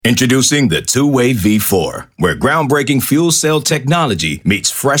Introducing the Two-Way V4, where groundbreaking fuel cell technology meets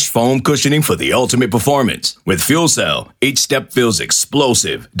fresh foam cushioning for the ultimate performance. With fuel cell, each step feels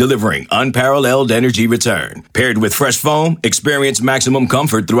explosive, delivering unparalleled energy return. Paired with fresh foam, experience maximum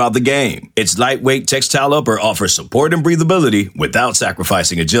comfort throughout the game. Its lightweight textile upper offers support and breathability without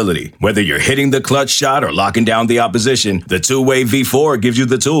sacrificing agility. Whether you're hitting the clutch shot or locking down the opposition, the Two-Way V4 gives you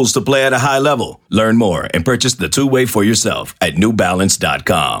the tools to play at a high level. Learn more and purchase the Two-Way for yourself at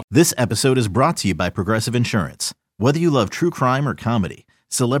newbalance.com. This episode is brought to you by Progressive Insurance. Whether you love true crime or comedy,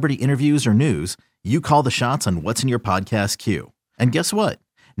 celebrity interviews or news, you call the shots on what's in your podcast queue. And guess what?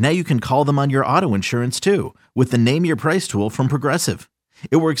 Now you can call them on your auto insurance too with the Name Your Price tool from Progressive.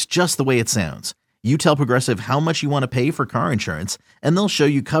 It works just the way it sounds. You tell Progressive how much you want to pay for car insurance, and they'll show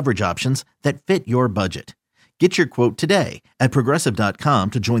you coverage options that fit your budget. Get your quote today at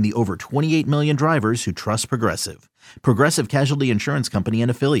Progressive.com to join the over 28 million drivers who trust Progressive. Progressive Casualty Insurance Company and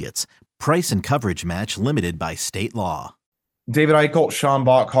Affiliates. Price and coverage match limited by state law. David Eichholt, Sean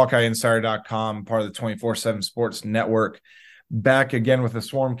Bach, HawkeyeInsider.com, part of the 24/7 Sports Network. Back again with the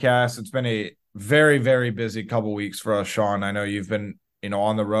Swarmcast. It's been a very, very busy couple weeks for us, Sean. I know you've been,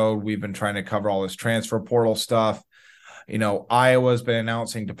 on the road. We've been trying to cover all this transfer portal stuff. Iowa's been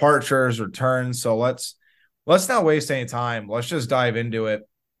announcing departures, returns. So let's not waste any time. Let's just dive into it.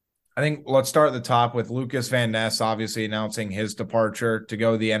 I think let's start at the top with Lucas Van Ness, obviously announcing his departure to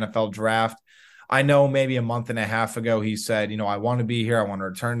go to the NFL draft. I know maybe a month and a half ago he said, I want to be here. I want to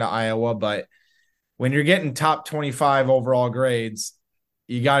return to Iowa. But when you're getting top 25 overall grades,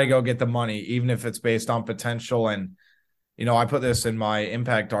 you got to go get the money, even if it's based on potential. And, I put this in my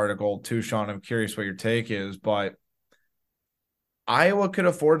Impact article too, Sean. I'm curious what your take is, but Iowa could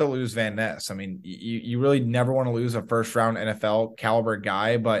afford to lose Van Ness. I mean, you really never want to lose a first-round NFL caliber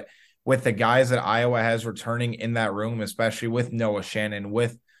guy, but with the guys that Iowa has returning in that room, especially with Noah Shannon,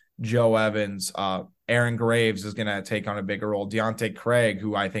 with Joe Evans, Aaron Graves is going to take on a bigger role. Deontay Craig,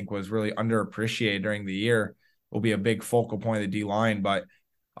 who I think was really underappreciated during the year, will be a big focal point of the D-line. But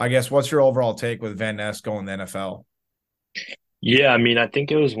I guess what's your overall take with Van Ness going to the NFL? Yeah, I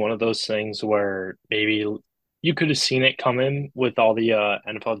think it was one of those things where maybe you could have seen it coming with all the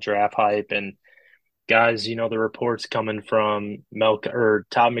NFL draft hype and guys, the reports coming from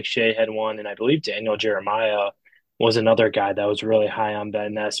Todd McShay had one, and I believe Daniel Jeremiah was another guy that was really high on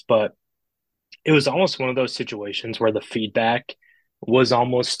Van Ness, but it was almost one of those situations where the feedback was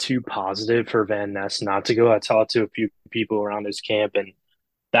almost too positive for Van Ness not to go. I talked to a few people around his camp, and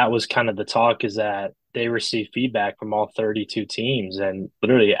that was kind of the talk, is that they received feedback from all 32 teams, and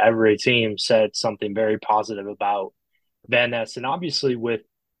literally every team said something very positive about Van Ness. And obviously with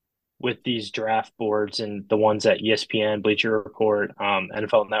these draft boards and the ones that ESPN, Bleacher Report,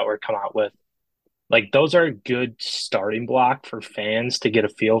 NFL Network come out with, those are a good starting block for fans to get a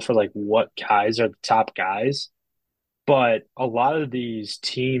feel for what guys are the top guys. But a lot of these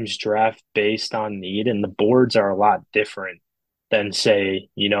teams draft based on need, and the boards are a lot different than, say,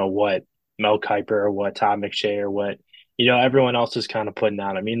 what Mel Kiper or what Todd McShay or what everyone else is kind of putting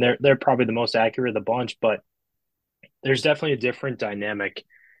out. They're probably the most accurate of the bunch, but there's definitely a different dynamic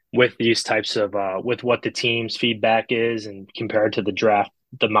with these types of with what the team's feedback is and compared to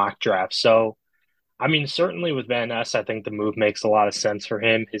the mock draft. So certainly with Van Ness, I think the move makes a lot of sense for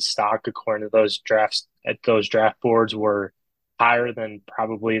him. His stock, according to those drafts at those draft boards, were higher than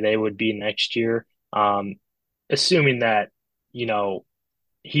probably they would be next year. Assuming that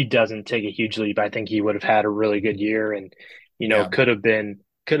he doesn't take a huge leap, I think he would have had a really good year, and could have been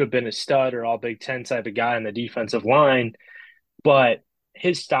a stud or all Big Ten type of guy in the defensive line. But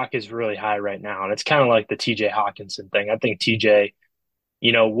his stock is really high right now, and it's kind of like the TJ Hawkinson thing. I think TJ,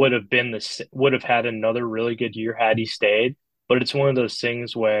 would have had another really good year had he stayed, but it's one of those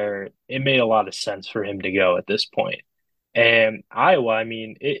things where it made a lot of sense for him to go at this point. And Iowa,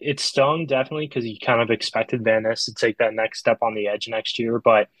 it stung definitely because you kind of expected Van Ness to take that next step on the edge next year.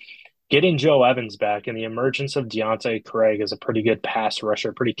 But getting Joe Evans back and the emergence of Deontay Craig as a pretty good pass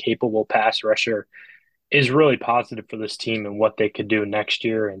rusher, pretty capable pass rusher, is really positive for this team and what they could do next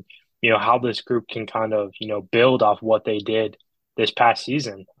year, and how this group can kind of build off what they did this past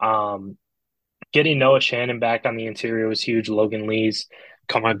season. Getting Noah Shannon back on the interior was huge. Logan Lee's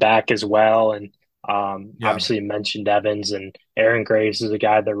coming back as well, and obviously you mentioned Evans, and Aaron Graves is a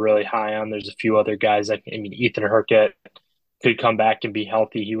guy they're really high on. There's a few other guys Ethan Hurkett could come back and be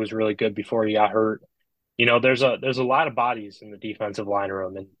healthy. He was really good before he got hurt. There's a lot of bodies in the defensive line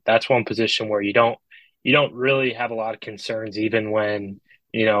room, and that's one position where you don't really have a lot of concerns, even when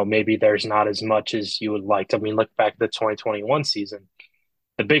maybe there's not as much as you would like to. Look back at the 2021 season.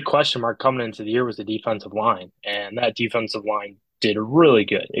 The big question mark coming into the year was the defensive line, and that defensive line did really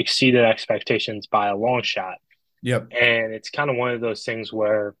good, exceeded expectations by a long shot. Yep. And it's kind of one of those things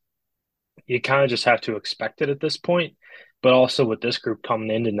where you kind of just have to expect it at this point. But also with this group coming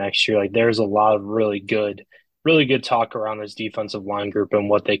into next year, like there's a lot of really good talk around this defensive line group and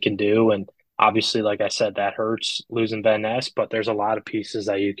what they can do. And obviously, like I said, that hurts losing Van Ness, but there's a lot of pieces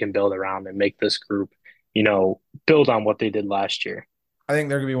that you can build around and make this group, build on what they did last year. I think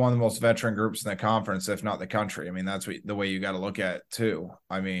they're going to be one of the most veteran groups in the conference, if not the country. I mean, that's the way you got to look at it too.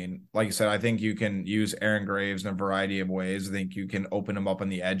 I mean, like you said, I think you can use Aaron Graves in a variety of ways. I think you can open him up on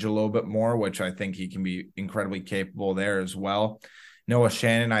the edge a little bit more, which I think he can be incredibly capable there as well. Noah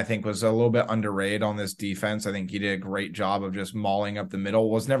Shannon, I think, was a little bit underrated on this defense. I think he did a great job of just mauling up the middle.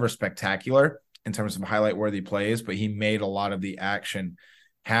 Was never spectacular in terms of highlight-worthy plays, but he made a lot of the action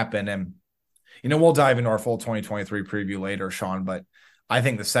happen. And, we'll dive into our full 2023 preview later, Sean, but I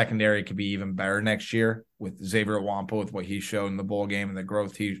think the secondary could be even better next year with Xavier Wampa, with what he showed in the bowl game and the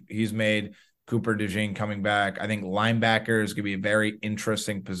growth he's made. Cooper DeJean coming back. I think linebacker is going to be a very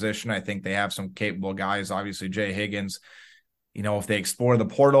interesting position. I think they have some capable guys. Obviously, Jay Higgins, if they explore the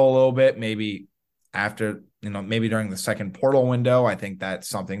portal a little bit, maybe after, maybe during the second portal window, I think that's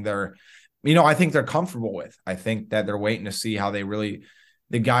something I think they're comfortable with. I think that they're waiting to see how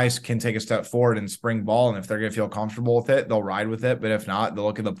the guys can take a step forward in spring ball. And if they're going to feel comfortable with it, they'll ride with it. But if not, they'll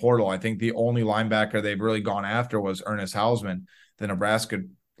look at the portal. I think the only linebacker they've really gone after was Ernest Hausman, the Nebraska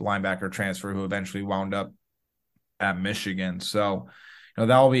linebacker transfer who eventually wound up at Michigan. So,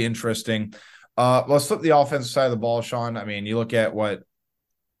 that'll be interesting. Let's flip the offensive side of the ball, Sean. I mean, you look at what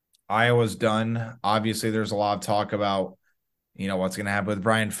Iowa's done. Obviously, there's a lot of talk about, what's going to happen with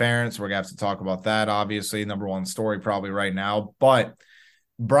Brian Ferentz. We're going to have to talk about that, obviously. Number one story probably right now. But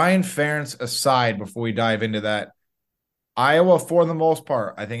Brian Ferentz aside, before we dive into that, Iowa, for the most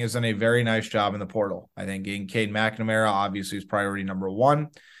part, I think has done a very nice job in the portal. I think getting Cade McNamara obviously is priority number one.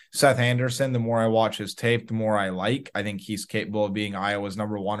 Seth Anderson, the more I watch his tape, the more I like. I think he's capable of being Iowa's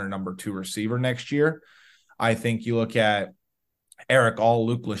number one or number two receiver next year. I think you look at Eric All,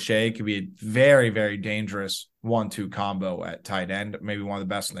 Luke Lachey could be a very, very dangerous 1-2 combo at tight end, maybe one of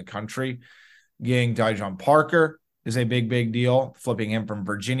the best in the country. Getting Dijon Parker is a big, big deal. Flipping him from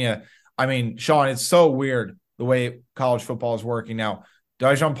Virginia. I mean, Sean, it's so weird the way college football is working now.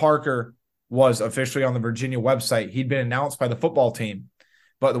 Dijon Parker was officially on the Virginia website. He'd been announced by the football team.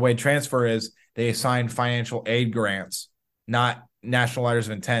 But the way transfer is, they assign financial aid grants, not national letters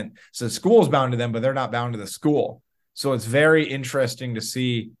of intent. So the school is bound to them, but they're not bound to the school. So it's very interesting to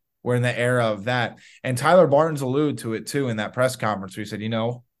see we're in the era of that. And Tyler Barnes alluded to it too in that press conference where he said,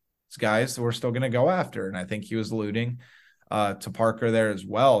 guys we're still going to go after. And I think he was alluding to Parker there as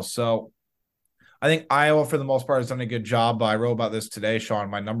well. So I think Iowa, for the most part, has done a good job. But I wrote about this today, Sean.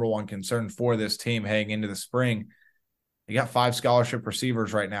 My number one concern for this team heading into the spring, you got 5 scholarship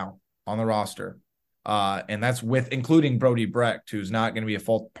receivers right now on the roster. And that's including Brody Brecht, who's not going to be a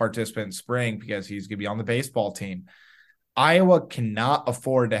full participant in spring because he's going to be on the baseball team. Iowa cannot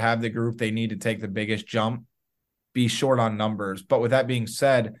afford to have the group they need to take the biggest jump be short on numbers. But with that being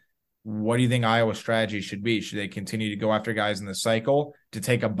said, what do you think Iowa's strategy should be? Should they continue to go after guys in the cycle to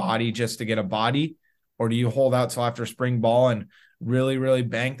take a body just to get a body? Or do you hold out till after spring ball and really, really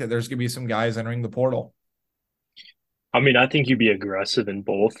bank that there's going to be some guys entering the portal? I mean, I think you'd be aggressive in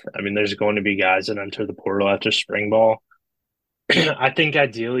both. I mean, there's going to be guys that enter the portal after spring ball. I think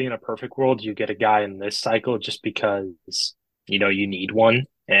ideally in a perfect world, you get a guy in this cycle just because, you need one.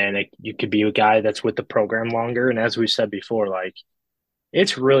 And you could be a guy that's with the program longer. And as we said before, like,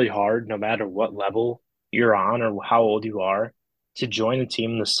 it's really hard, no matter what level you're on or how old you are, to join a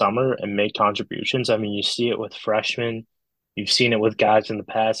team in the summer and make contributions. I mean, you see it with freshmen. You've seen it with guys in the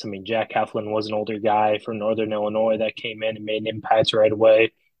past. I mean, Jack Heflin was an older guy from Northern Illinois that came in and made an impact right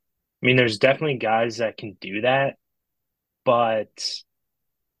away. I mean, there's definitely guys that can do that, but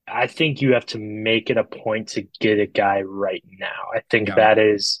I think you have to make it a point to get a guy right now. I think that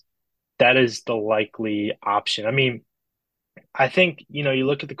is the likely option. I mean, I think, you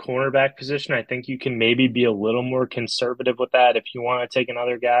look at the cornerback position, I think you can maybe be a little more conservative with that if you want to take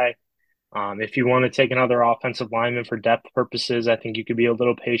another guy. If you want to take another offensive lineman for depth purposes, I think you could be a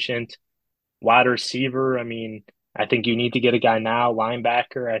little patient. Wide receiver, I mean, I think you need to get a guy now.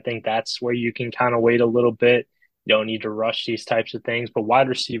 Linebacker, I think that's where you can kind of wait a little bit. You don't need to rush these types of things. But wide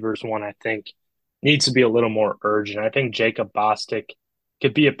receiver is one I think needs to be a little more urgent. I think Jacob Bostic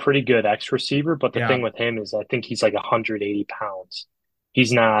could be a pretty good X receiver, but the thing with him is I think he's like 180 pounds.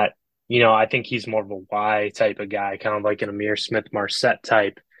 He's not, I think he's more of a Y type of guy, kind of like an Amir Smith-Marset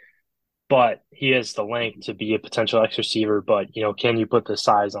type. But he has the length to be a potential X receiver. But, can you put the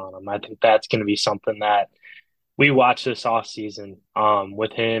size on him? I think that's going to be something that we watched this off season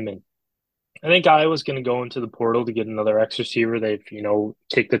with him, and I think Iowa's going to go into the portal to get another X receiver. They've,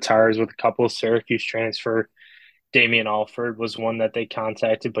 kicked the tires with a couple of Syracuse transfer. Damian Alford was one that they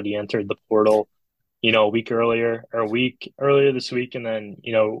contacted, but he entered the portal, a week earlier this week, and then,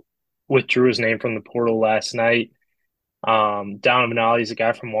 withdrew his name from the portal last night. Donovan Ollie's a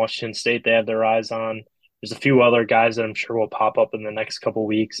guy from Washington State they have their eyes on. There's a few other guys that I'm sure will pop up in the next couple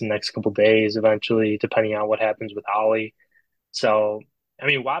weeks and next couple days eventually, depending on what happens with Ollie. So, I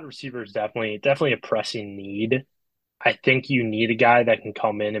mean, wide receiver is definitely a pressing need. I think you need a guy that can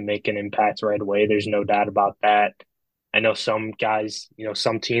come in and make an impact right away. There's no doubt about that. I know some guys,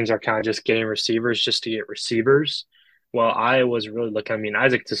 some teams are kind of just getting receivers just to get receivers. Well, Iowa's really looking, I mean,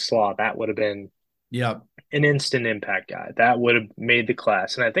 Isaac TeSlaa, that would have been Yep. an instant impact guy. That would have made the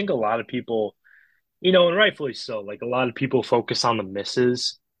class. And I think a lot of people, and rightfully so, like a lot of people focus on the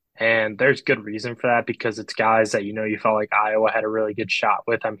misses. And there's good reason for that because it's guys that, you felt like Iowa had a really good shot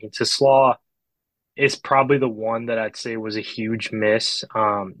with. I mean, TeSlaa is probably the one that I'd say was a huge miss.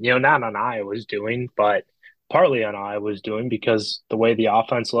 Not on Iowa's doing, but partly on Iowa's doing because the way the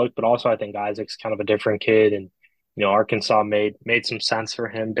offense looked, but also I think Isaac's kind of a different kid and Arkansas made some sense for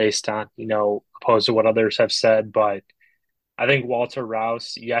him based on, opposed to what others have said. But I think Walter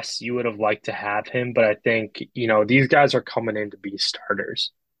Rouse, yes, you would have liked to have him, but I think, these guys are coming in to be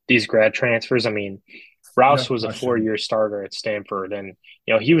starters. These grad transfers, I mean, No Rouse was a question. 4-year starter at Stanford, and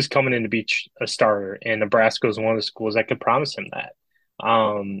he was coming in to be a starter, and Nebraska was one of the schools that could promise him that.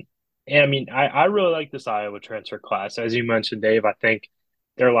 And I mean, I really like this Iowa transfer class. As you mentioned, Dave, I think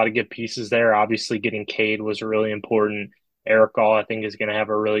there are a lot of good pieces there. Obviously, getting Cade was really important. Eric All, I think, is going to have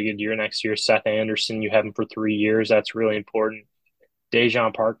a really good year next year. Seth Anderson, you have him for 3 years. That's really important.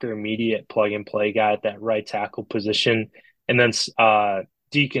 Dejon Parker, immediate plug and play guy at that right tackle position. And then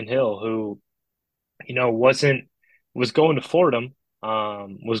Deacon Hill, who wasn't was going to Fordham,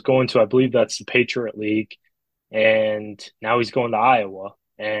 was going to I believe that's the Patriot League, and now he's going to Iowa.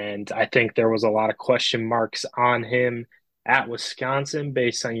 And I think there was a lot of question marks on him at Wisconsin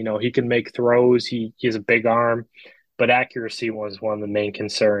based on he can make throws, he has a big arm, but accuracy was one of the main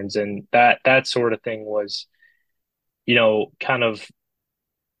concerns, and that sort of thing was kind of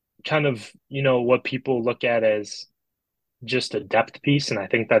what people look at as just a depth piece, and I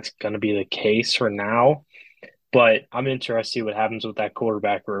think that's going to be the case for now. But I'm interested to see what happens with that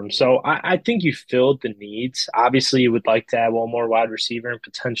quarterback room. So I think you filled the needs. Obviously, you would like to have one more wide receiver and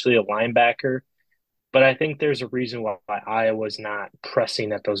potentially a linebacker. But I think there's a reason why Iowa's not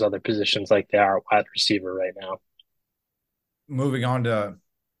pressing at those other positions like they are at wide receiver right now. Moving on to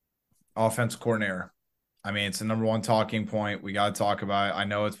offense coordinator. I mean, it's the number one talking point. We got to talk about it. I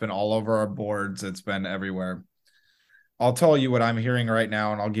know it's been all over our boards. It's been everywhere. I'll tell you what I'm hearing right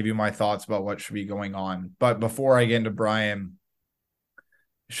now, and I'll give you my thoughts about what should be going on. But before I get into Brian,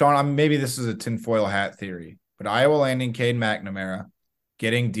 Sean, maybe this is a tinfoil hat theory, but Iowa landing Cade McNamara,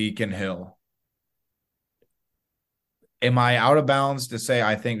 getting Deacon Hill. Am I out of bounds to say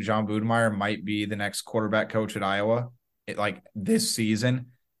I think John Budemeyer might be the next quarterback coach at Iowa, like this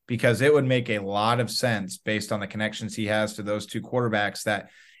season? Because it would make a lot of sense based on the connections he has to those two quarterbacks that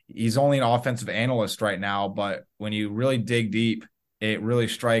he's only an offensive analyst right now, but when you really dig deep, it really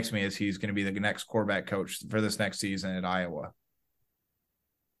strikes me as he's going to be the next quarterback coach for this next season at Iowa.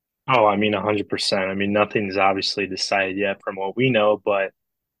 Oh, I mean, 100%. I mean, nothing's obviously decided yet from what we know, but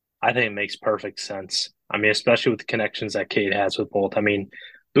I think it makes perfect sense. I mean, especially with the connections that Cade has with both. I mean,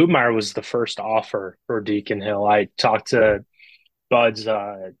 Bootmeyer was the first offer for Deacon Hill. I talked to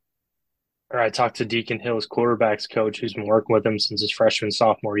I talked to Deacon Hill's quarterbacks coach who's been working with him since his freshman,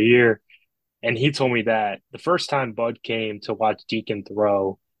 sophomore year. And he told me that the first time Bud came to watch Deacon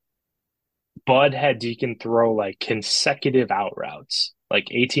throw, Bud had Deacon throw like consecutive out routes, like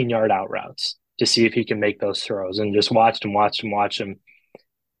 18-yard out routes to see if he can make those throws, and just watched him.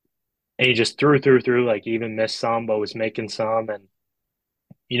 And he just threw, like even missed some, but was making some. And,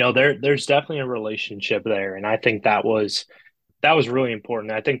 there's definitely a relationship there. And I think that was really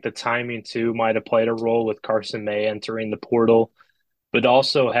important. I think the timing too might have played a role with Carson May entering the portal, but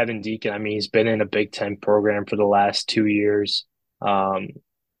also having Deacon. I mean, he's been in a Big Ten program for the last 2 years.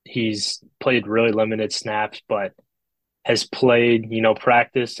 He's played really limited snaps, but has played,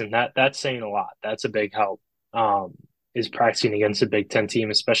 practice, and that's saying a lot. That's a big help. Is practicing against a Big Ten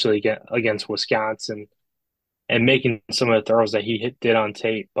team, especially against Wisconsin, and making some of the throws that he did on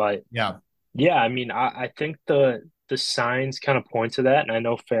tape. But yeah, I mean, I think the signs kind of point to that. And I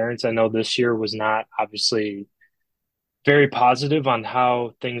know Ferentz, this year was not obviously very positive on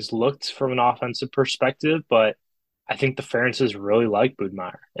how things looked from an offensive perspective, but I think the Ferentzes really like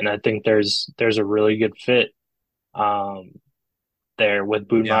Budmeyer, and I think there's a really good fit um, there with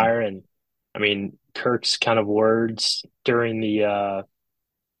Yeah. Boudmeyer. And I mean, Kirk's kind of words during the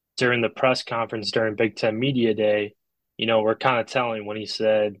press conference during Big Ten Media Day, were kind of telling when he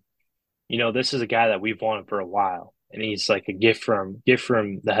said, this is a guy that we've wanted for a while, and he's like a gift from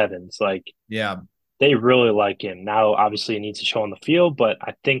the heavens. Like Yeah. they really like him. Now, obviously, he needs to show on the field, but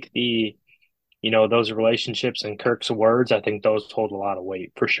I think those relationships and Kirk's words, I think those hold a lot of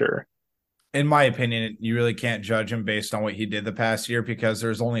weight for sure. In my opinion, you really can't judge him based on what he did the past year because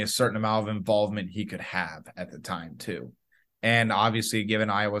there's only a certain amount of involvement he could have at the time, too. And obviously, given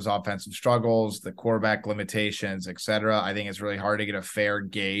Iowa's offensive struggles, the quarterback limitations, et cetera, I think it's really hard to get a fair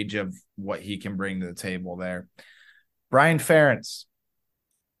gauge of what he can bring to the table there. Brian Ferentz,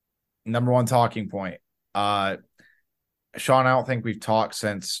 number one talking point. Sean, I don't think we've talked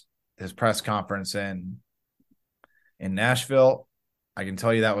since his press conference in Nashville. I can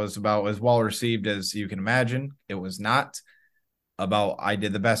tell you that was about as well received as you can imagine. It was not about I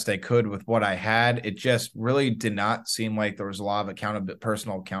did the best I could with what I had. It just really did not seem like there was a lot of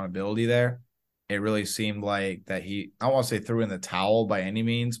personal accountability there. It really seemed like that I don't want to say threw in the towel by any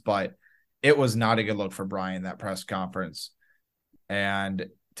means, but it was not a good look for Brian, that press conference. And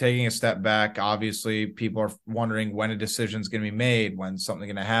taking a step back, obviously people are wondering when a decision is going to be made, when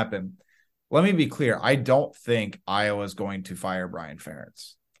something's going to happen. Let me be clear. I don't think Iowa is going to fire Brian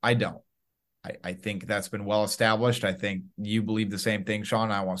Ferentz. I don't. I think that's been well established. I think you believe the same thing, Sean.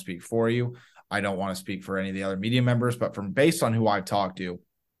 I want to speak for you. I don't want to speak for any of the other media members, but based on who I've talked to,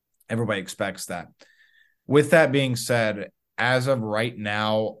 everybody expects that. With that being said, as of right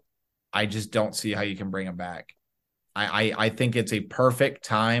now, I just don't see how you can bring him back. I think it's a perfect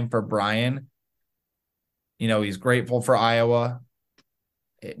time for Brian. He's grateful for Iowa.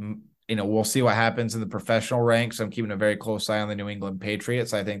 We'll see what happens in the professional ranks. I'm keeping a very close eye on the New England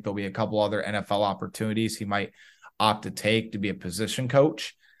Patriots. I think there'll be a couple other NFL opportunities he might opt to take to be a position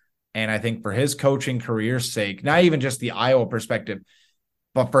coach. And I think for his coaching career's sake, not even just the Iowa perspective,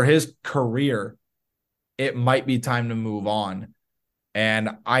 but for his career, it might be time to move on. And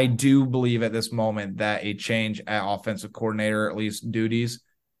I do believe at this moment that a change at offensive coordinator, at least duties,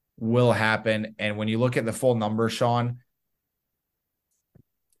 will happen. And when you look at the full number, Sean,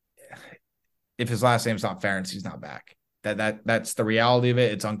 if his last name's not Ferentz, he's not back. That's the reality of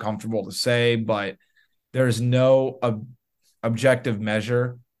it. It's uncomfortable to say, but there's no objective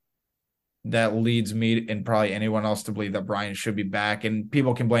measure that leads me and probably anyone else to believe that Brian should be back. And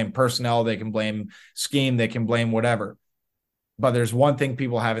people can blame personnel, they can blame scheme, they can blame whatever. But there's one thing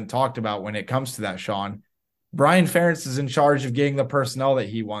people haven't talked about when it comes to that, Sean. Brian Ferentz is in charge of getting the personnel that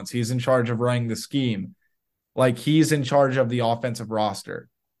he wants. He's in charge of running the scheme. Like, he's in charge of the offensive roster.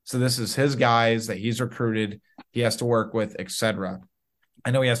 So this is his guys that he's recruited, he has to work with, etc.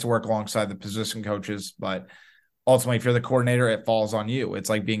 I know he has to work alongside the position coaches, but ultimately, if you're the coordinator, it falls on you. It's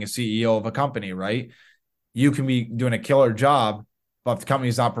like being a CEO of a company, right? You can be doing a killer job, but if the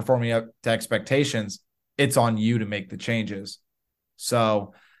company's not performing up to expectations, it's on you to make the changes.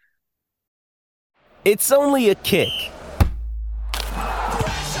 So it's only a kick,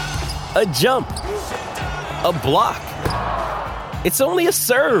 a jump, a block. It's only a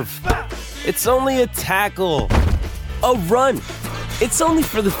serve. It's only a tackle, a run. It's only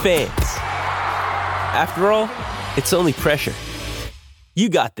for the fans. After all, it's only pressure. You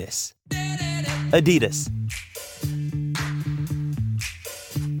got this. Adidas.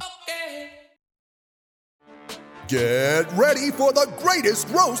 Get ready for the greatest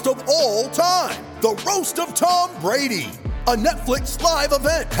roast of all time. The Roast of Tom Brady. A Netflix live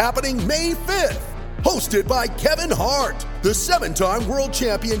event happening May 5th. Hosted by Kevin Hart, the 7-time world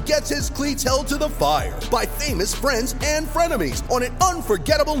champion gets his cleats held to the fire by famous friends and frenemies on an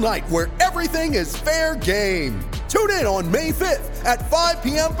unforgettable night where everything is fair game. Tune in on May 5th at 5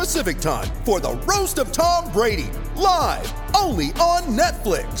 p.m. Pacific time for the Roast of Tom Brady, live only on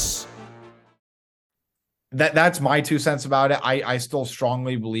Netflix. That's my 2 cents about it. I still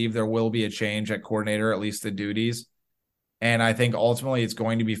strongly believe there will be a change at coordinator, at least the duties. And I think ultimately it's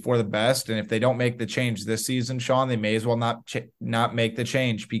going to be for the best. And if they don't make the change this season, Sean, they may as well not make the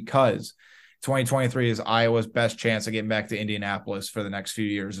change, because 2023 is Iowa's best chance of getting back to Indianapolis for the next few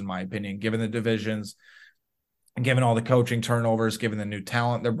years, in my opinion, given the divisions, given all the coaching turnovers, given the new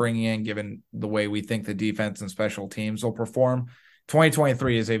talent they're bringing in, given the way we think the defense and special teams will perform.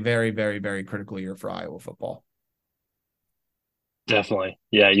 2023 is a very, very, very critical year for Iowa football. Definitely.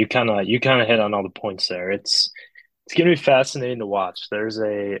 Yeah, you kind of hit on all the points there. It's going to be fascinating to watch. There's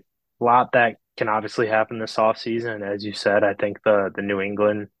a lot that can obviously happen this offseason. And as you said, I think the New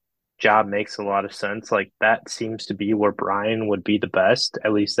England job makes a lot of sense. Like, that seems to be where Brian would be the best,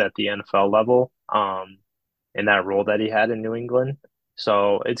 at least at the NFL level. in that role that he had in New England.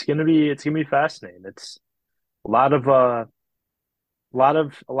 So it's gonna be fascinating. It's a lot of a lot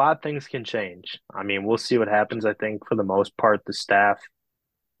of things can change. I mean, we'll see what happens. I think for the most part, the staff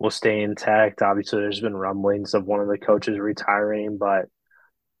will stay intact. Obviously, there's been rumblings of one of the coaches retiring, but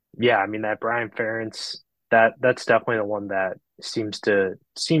yeah, I mean that Brian Ferentz, that's definitely the one that seems to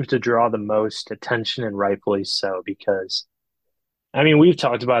draw the most attention, and rightfully so, because I mean we've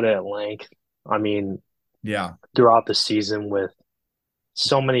talked about it at length. I mean, Yeah. throughout the season with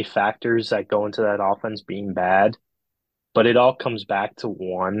so many factors that go into that offense being bad, but it all comes back to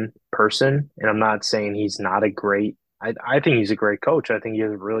one person. And I'm not saying he's not a great, I think he's a great coach. I think he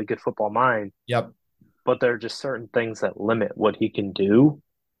has a really good football mind, Yep. but there are just certain things that limit what he can do.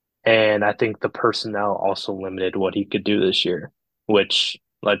 And I think the personnel also limited what he could do this year, which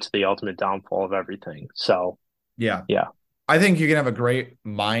led to the ultimate downfall of everything. So, Yeah. yeah. I think you can have a great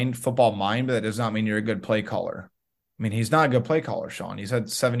football mind, but that does not mean you're a good play caller. I mean, he's not a good play caller, Sean. He's had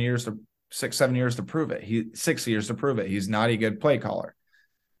 7 years to prove it. 6 years to prove it. He's not a good play caller.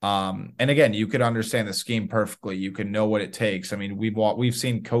 And again, you could understand the scheme perfectly. You can know what it takes. I mean, we've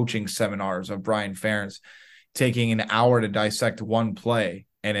seen coaching seminars of Brian Ferentz taking an hour to dissect one play,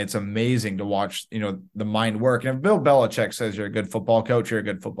 and it's amazing to watch, the mind work. And if Bill Belichick says you're a good football coach, you're a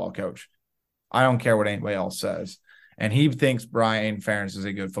good football coach. I don't care what anybody else says. And he thinks Brian Ferentz is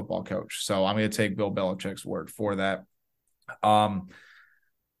a good football coach. So I'm going to take Bill Belichick's word for that. And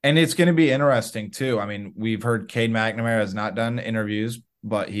it's going to be interesting too. I mean, we've heard Cade McNamara has not done interviews,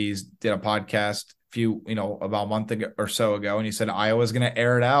 but he's did a podcast about a month ago or so ago, and he said Iowa's going to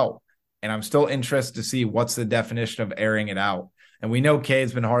air it out. And I'm still interested to see what's the definition of airing it out. And we know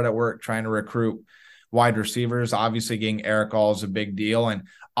Cade's been hard at work trying to recruit wide receivers. Obviously, getting Eric All is a big deal. And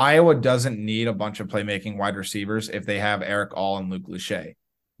Iowa doesn't need a bunch of playmaking wide receivers if they have Eric All and Luke Lachey.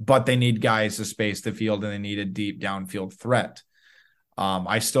 But they need guys to space the field, and they need a deep downfield threat.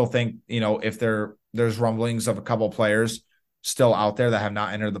 I still think, if there's rumblings of a couple players still out there that have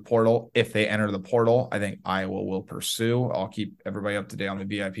not entered the portal. If they enter the portal, I think Iowa will pursue. I'll keep everybody up to date on the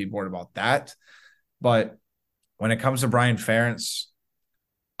VIP board about that. But when it comes to Brian Ferentz,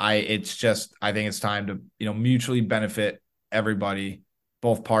 I think it's time to, mutually benefit everybody,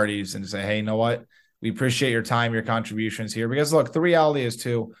 both parties, and say, hey, you know what? We appreciate your time, your contributions here. Because look, the reality is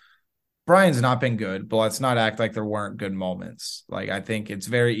too, Brian's not been good, but let's not act like there weren't good moments. Like, I think it's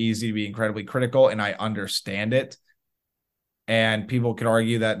very easy to be incredibly critical, and I understand it. And people could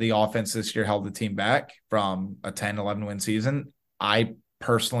argue that the offense this year held the team back from a 10, 11 win season. I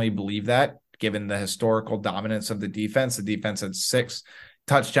personally believe that, given the historical dominance of the defense. The defense had 6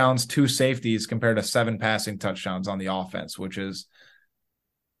 touchdowns, 2 safeties compared to 7 passing touchdowns on the offense, which is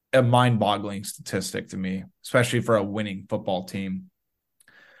a mind-boggling statistic to me, especially for a winning football team.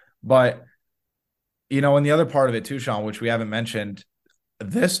 But, and the other part of it too, Sean, which we haven't mentioned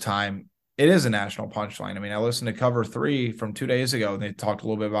this time, it is a national punchline. I mean, I listened to Cover 3 from 2 days ago, and they talked a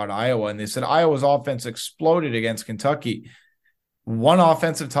little bit about Iowa, and they said Iowa's offense exploded against Kentucky. 1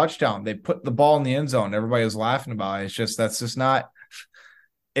 offensive touchdown. They put the ball in the end zone. Everybody was laughing about it.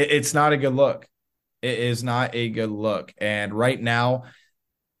 It's not a good look. It is not a good look. And right now,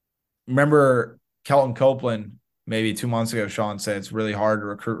 remember Kelton Copeland, maybe 2 months ago, Sean said it's really hard to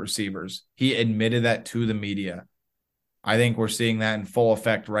recruit receivers. He admitted that to the media. I think we're seeing that in full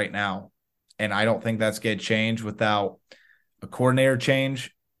effect right now. And I don't think that's going to change without a coordinator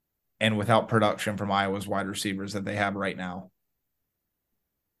change and without production from Iowa's wide receivers that they have right now.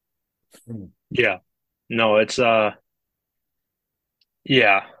 Yeah. No, it's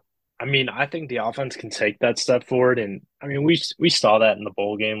yeah. I mean, I think the offense can take that step forward, and I mean, we saw that in the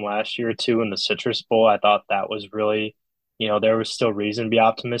bowl game last year too, in the Citrus Bowl. I thought that was really, there was still reason to be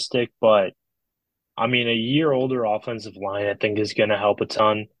optimistic, but I mean, a year older offensive line, I think, is going to help a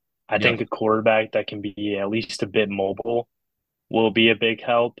ton. I think a quarterback that can be at least a bit mobile will be a big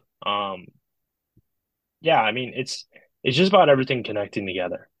help. Yeah, I mean, it's just about everything connecting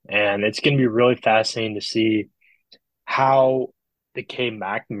together, and it's going to be really fascinating to see how the K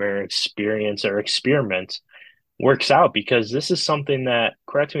McNamara experience or experiment works out, because this is something that,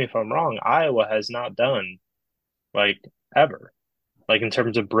 correct me if I'm wrong, Iowa has not done like ever, like in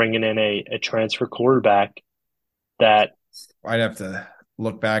terms of bringing in a transfer quarterback that I'd have to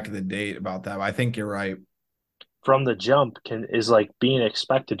look back at the date about that. But I think you're right. From the jump is like being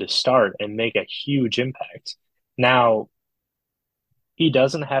expected to start and make a huge impact. Now, he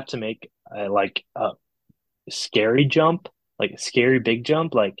doesn't have to make a scary jump, like a scary big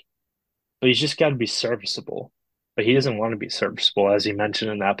jump, but he's just got to be serviceable. But he doesn't want to be serviceable, as he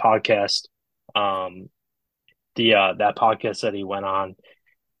mentioned in that podcast. That podcast that he went on,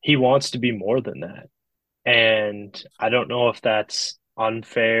 he wants to be more than that. And I don't know if that's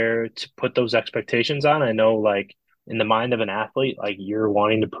unfair to put those expectations on. I know, like, in the mind of an athlete, like, you're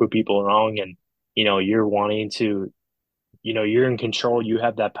wanting to prove people wrong and, you're wanting to, you're in control, you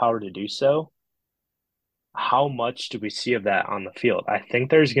have that power to do so. How much do we see of that on the field? I think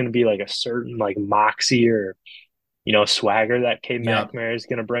there's going to be like a certain like moxie or, swagger that Cade Yeah. McNamara is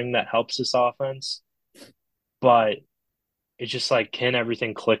going to bring that helps this offense. But it's just like, can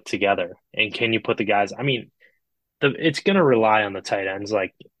everything click together? And can you put the guys? I mean, it's going to rely on the tight ends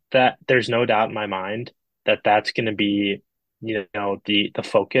like that. There's no doubt in my mind that that's going to be, the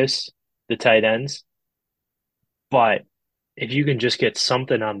focus, the tight ends. But if you can just get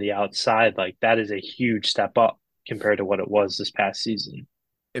something on the outside, like that is a huge step up compared to what it was this past season.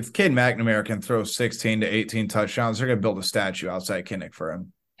 If Cade McNamara can throw 16 to 18 touchdowns, they're going to build a statue outside Kinnick for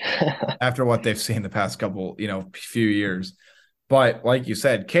him after what they've seen the past couple, few years. But like you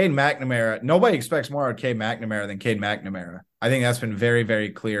said, Cade McNamara, nobody expects more of Cade McNamara than Cade McNamara. I think that's been very, very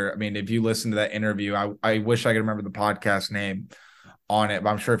clear. I mean, if you listen to that interview, I wish I could remember the podcast name on it, but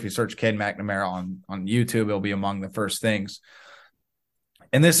I'm sure if you search Cade McNamara on YouTube, it'll be among the first things.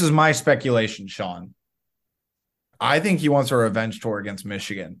 And this is my speculation, Sean. I think he wants a revenge tour against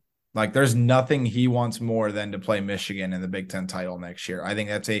Michigan. Like, there's nothing he wants more than to play Michigan in the Big Ten title next year. I think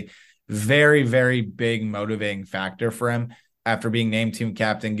that's a very, very big motivating factor for him after being named team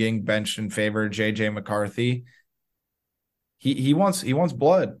captain, getting benched in favor of J.J. McCarthy. He wants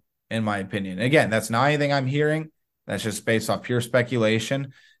blood, in my opinion. Again, that's not anything I'm hearing. That's just based off pure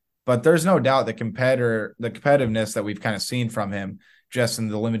speculation. But there's no doubt the competitiveness that we've kind of seen from him just in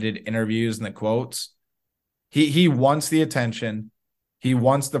the limited interviews and the quotes. He wants the attention. He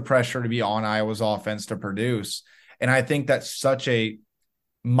wants the pressure to be on Iowa's offense to produce. And I think that's such a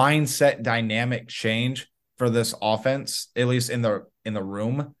mindset dynamic change for this offense, at least in the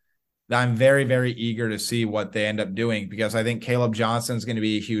room, that I'm very, very eager to see what they end up doing, because I think Caleb Johnson is going to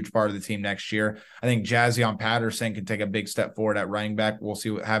be a huge part of the team next year. I think Jazion Patterson can take a big step forward at running back. We'll see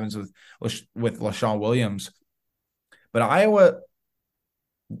what happens with LaShawn Williams. But Iowa,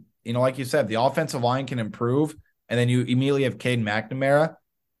 like you said, the offensive line can improve, and then you immediately have Cade McNamara.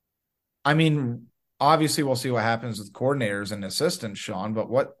 I mean, obviously we'll see what happens with coordinators and assistants, Sean, but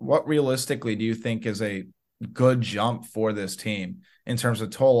what realistically do you think is a good jump for this team in terms of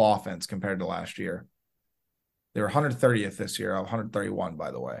total offense compared to last year? They were 130th this year, 131,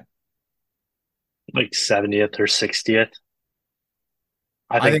 by the way. Like 70th or 60th.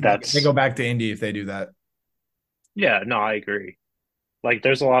 I think that's... They go back to Indy if they do that. Yeah, no, I agree. Like,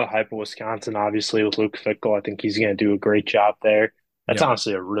 there's a lot of hype in Wisconsin, obviously, with Luke Fickell. I think he's going to do a great job there. That's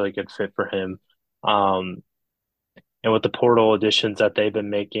honestly a really good fit for him. And with the portal additions that they've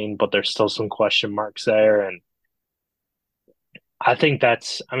been making, but there's still some question marks there. And I think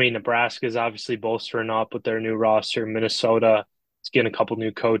Nebraska is obviously bolstering up with their new roster. Minnesota is getting a couple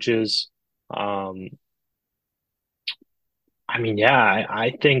new coaches. I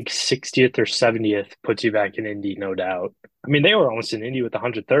think 60th or 70th puts you back in Indy, no doubt. I mean, they were almost in Indy with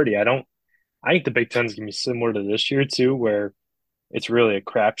 130. I think the Big Ten is going to be similar to this year, too, where it's really a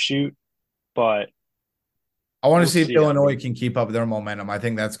crapshoot. But I want to see if Illinois can keep up their momentum. I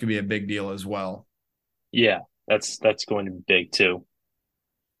think that's going to be a big deal as well. Yeah, that's going to be big, too.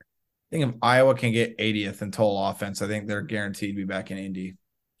 I think if Iowa can get 80th in total offense, I think they're guaranteed to be back in Indy,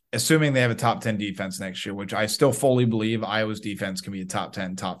 assuming they have a top 10 defense next year, which I still fully believe Iowa's defense can be a top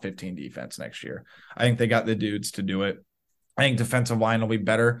 10, top 15 defense next year. I think they got the dudes to do it. I think defensive line will be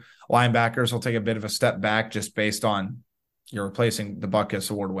better. Linebackers will take a bit of a step back just based on you're replacing the Butkus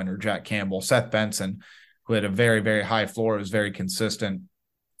Award winner, Jack Campbell. Seth Benson, who had a very, very high floor, was very consistent.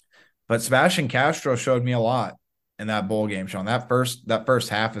 But Sebastian Castro showed me a lot in that bowl game, Sean. That first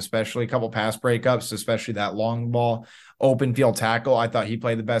half, especially a couple pass breakups, especially that long ball, open field tackle. I thought he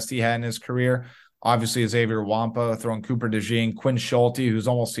played the best he had in his career. Obviously, Xavier Wampa throwing Cooper DeJean, Quinn Schulte, who's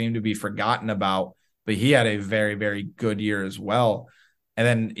almost seemed to be forgotten about, but he had a very, very good year as well. And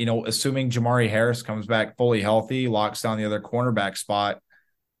then, assuming Jamari Harris comes back fully healthy, locks down the other cornerback spot,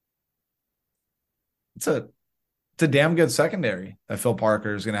 it's a damn good secondary that Phil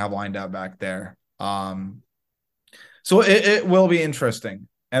Parker is going to have lined up back there. So it will be interesting.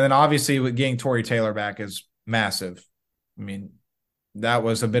 And then obviously with getting Tory Taylor back is massive. I mean, that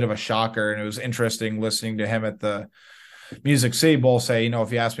was a bit of a shocker, and it was interesting listening to him at the Music City Bowl say,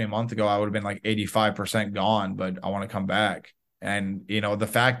 if you asked me a month ago, I would have been like 85% gone, but I want to come back. And, the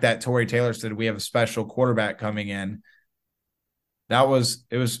fact that Tory Taylor said we have a special quarterback coming in, it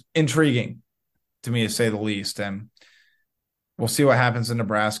was intriguing to me, to say the least. And we'll see what happens in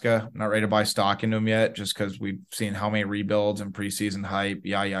Nebraska. I'm not ready to buy stock into them yet, just because we've seen how many rebuilds and preseason hype,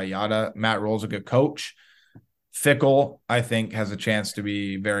 yada, yada, yada. Matt Rule's a good coach. Fickell, I think, has a chance to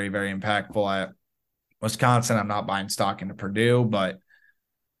be very, very impactful at Wisconsin. I'm not buying stock into Purdue, but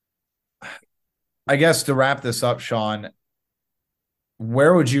I guess to wrap this up, Sean,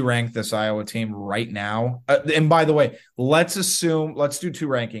 where would you rank this Iowa team right now? And by the way, let's do 2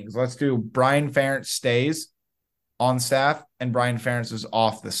 rankings. Let's do Brian Ferentz stays on staff and Brian Ferentz is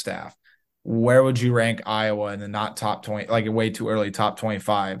off the staff. Where would you rank Iowa in the not top 20, like way too early, top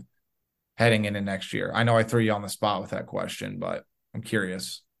 25 heading into next year? I know I threw you on the spot with that question, but I'm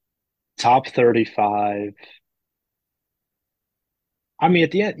curious. Top 35. I mean,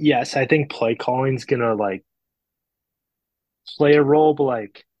 at the end, yes, I think play calling's gonna play a role, but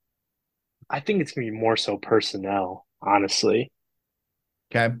I think it's gonna be more so personnel, honestly.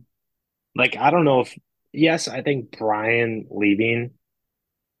 Okay. I don't know if yes, I think Brian leaving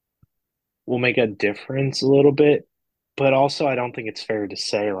will make a difference a little bit, but also I don't think it's fair to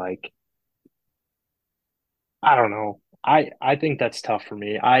say I don't know. I think that's tough for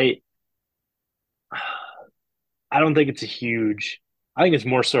me. I don't think it's I think it's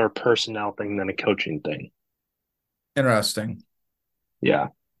more so a personnel thing than a coaching thing. Interesting. Yeah.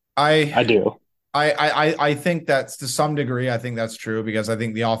 I do. I think that's to some degree, I think that's true because I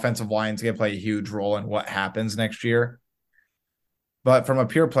think the offensive line's going to play a huge role in what happens next year. But from a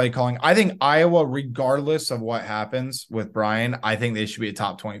pure play calling, I think Iowa, regardless of what happens with Brian, I think they should be a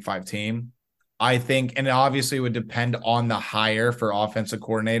top 25 team. I think, and it obviously would depend on the hire for offensive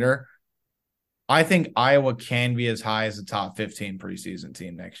coordinator. I think Iowa can be as high as a top 15 preseason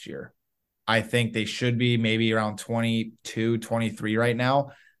team next year. I think they should be maybe around 22, 23 right now.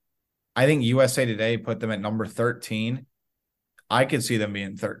 I think USA Today put them at number 13. I could see them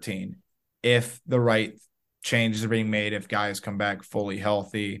being 13 if the right changes are being made, if guys come back fully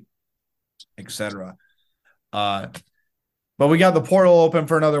healthy, etc. But we got the portal open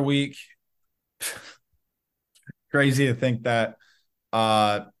for another week. Crazy to think that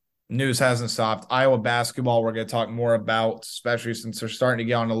news hasn't stopped. Iowa basketball, we're going to talk more about, especially since they're starting to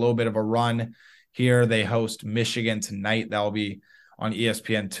get on a little bit of a run here. They host Michigan tonight. That will be on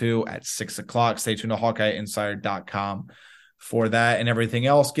ESPN2 at 6 o'clock. Stay tuned to HawkeyeInsider.com for that and everything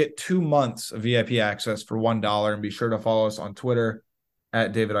else. Get 2 months of VIP access for $1, and be sure to follow us on Twitter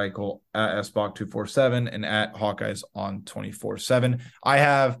at David Eichel, at SBach247, and at Hawkeyes on 24/7. I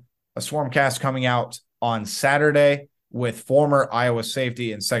have a Swarmcast coming out on Saturday with former Iowa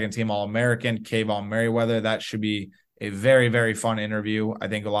safety and second-team All-American Kayvon Merriweather. That should be a very, very fun interview. I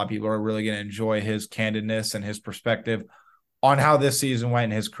think a lot of people are really going to enjoy his candidness and his perspective on how this season went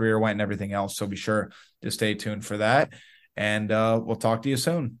and his career went and everything else. So be sure to stay tuned for that. And we'll talk to you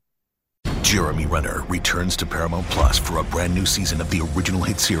soon. Jeremy Renner returns to Paramount Plus for a brand new season of the original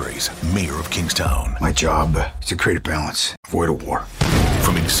hit series, Mayor of Kingstown. My job is to create a balance, avoid a war.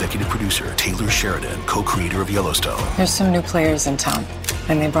 From executive producer Taylor Sheridan, co-creator of Yellowstone. There's some new players in town,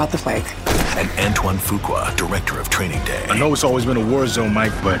 and they brought the plague. And Antoine Fuqua, director of Training Day. I know it's always been a war zone,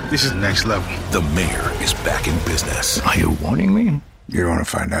 Mike, but this is next level. The Mayor is back in business. Are you warning me? You don't want to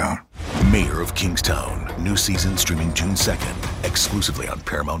find out. Mayor of Kingstown. New season streaming June 2nd, exclusively on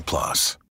Paramount Plus.